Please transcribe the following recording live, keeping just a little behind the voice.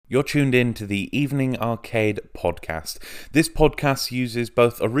You're tuned in to the Evening Arcade podcast. This podcast uses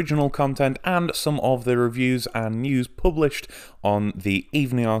both original content and some of the reviews and news published on the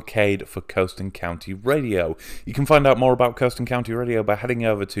Evening Arcade for Coast and County Radio. You can find out more about Coast and County Radio by heading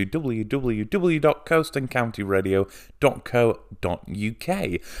over to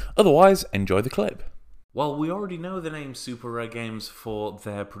www.coastandcountyradio.co.uk. Otherwise, enjoy the clip. Well, we already know the name Super Rare Games for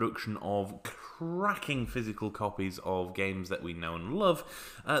their production of cracking physical copies of games that we know and love.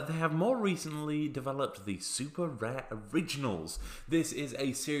 They have more recently developed the Super Rare Originals. This is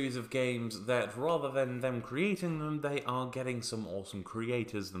a series of games that, rather than them creating them, they are getting some awesome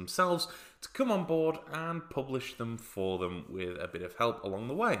creators themselves to come on board and publish them for them with a bit of help along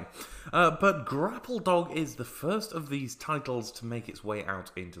the way. But Grapple Dog is the first of these titles to make its way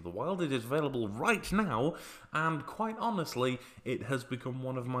out into the wild. It is available right now, and quite honestly, it has become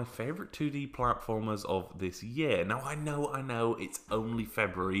one of my favourite 2D platformers of this year. Now, I know, it's only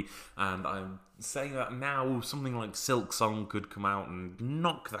February, and I'm saying that now something like Silk Song could come out and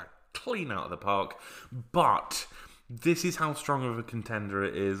knock that clean out of the park, but this is how strong of a contender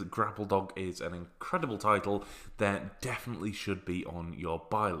it is. Grapple Dog is an incredible title that definitely should be on your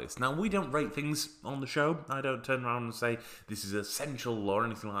buy list. Now, we don't rate things on the show. I don't turn around and say this is essential or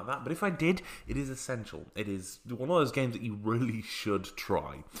anything like that. But if I did, it is essential. It is one of those games that you really should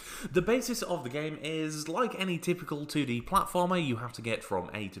try. The basis of the game is like any typical 2D platformer. You have to get from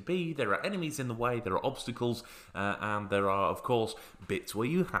A to B. There are enemies in the way. There are obstacles. And there are, of course, bits where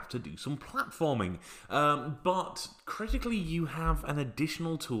you have to do some platforming. But critically, you have an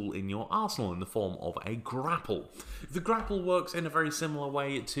additional tool in your arsenal in the form of a grapple. The grapple works in a very similar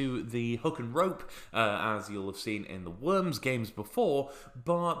way to the hook and rope, as you'll have seen in the Worms games before,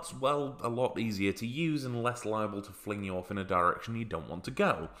 but, well, a lot easier to use and less liable to fling you off in a direction you don't want to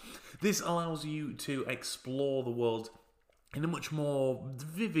go. This allows you to explore the world in a much more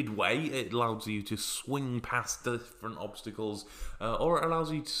vivid way. It allows you to swing past different obstacles, or it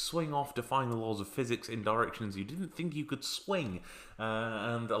allows you to swing off, defying the laws of physics in directions you didn't think you could swing,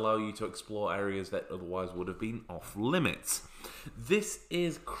 and allow you to explore areas that otherwise would have been off limits. This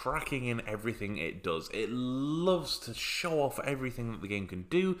is cracking in everything it does. It loves to show off everything that the game can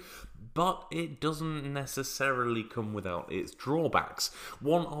do, but it doesn't necessarily come without its drawbacks.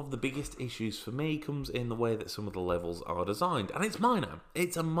 One of the biggest issues for me comes in the way that some of the levels are designed, and it's minor.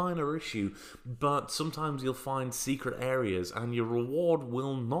 It's a minor issue, but sometimes you'll find secret areas, and your reward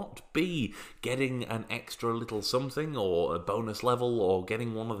will not be getting an extra little something, or a bonus level, or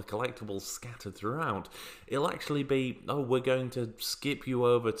getting one of the collectibles scattered throughout. It'll actually be, oh, we're going to skip you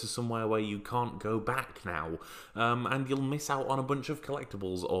over to somewhere where you can't go back now, and you'll miss out on a bunch of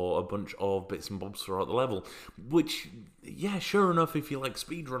collectibles, or a bunch of bits and bobs throughout the level, which, yeah, sure enough, if you like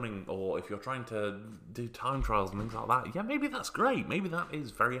speedrunning, or if you're trying to do time trials and things like that, yeah, maybe that's great, maybe that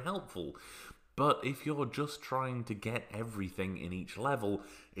is very helpful. But if you're just trying to get everything in each level,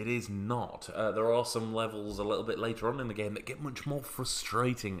 it is not. There are some levels a little bit later on in the game that get much more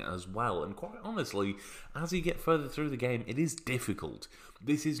frustrating as well. And quite honestly, as you get further through the game, it is difficult.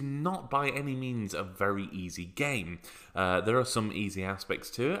 This is not by any means a very easy game. There are some easy aspects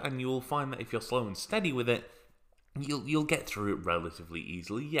to it, and you will find that if you're slow and steady with it, You'll get through it relatively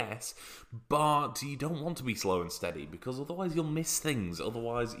easily, yes, but you don't want to be slow and steady, because otherwise you'll miss things,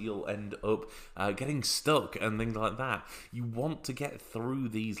 otherwise you'll end up getting stuck and things like that. You want to get through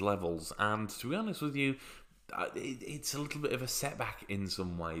these levels, and to be honest with you, it's a little bit of a setback in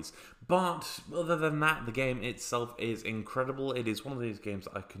some ways, but other than that, the game itself is incredible. It is one of these games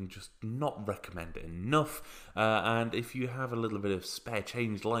that I can just not recommend enough, and if you have a little bit of spare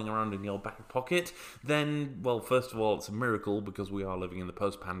change lying around in your back pocket, then, well, first of all, it's a miracle, because we are living in the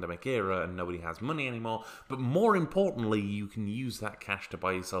post-pandemic era and nobody has money anymore, but more importantly, you can use that cash to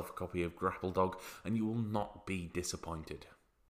buy yourself a copy of Grapple Dog, and you will not be disappointed.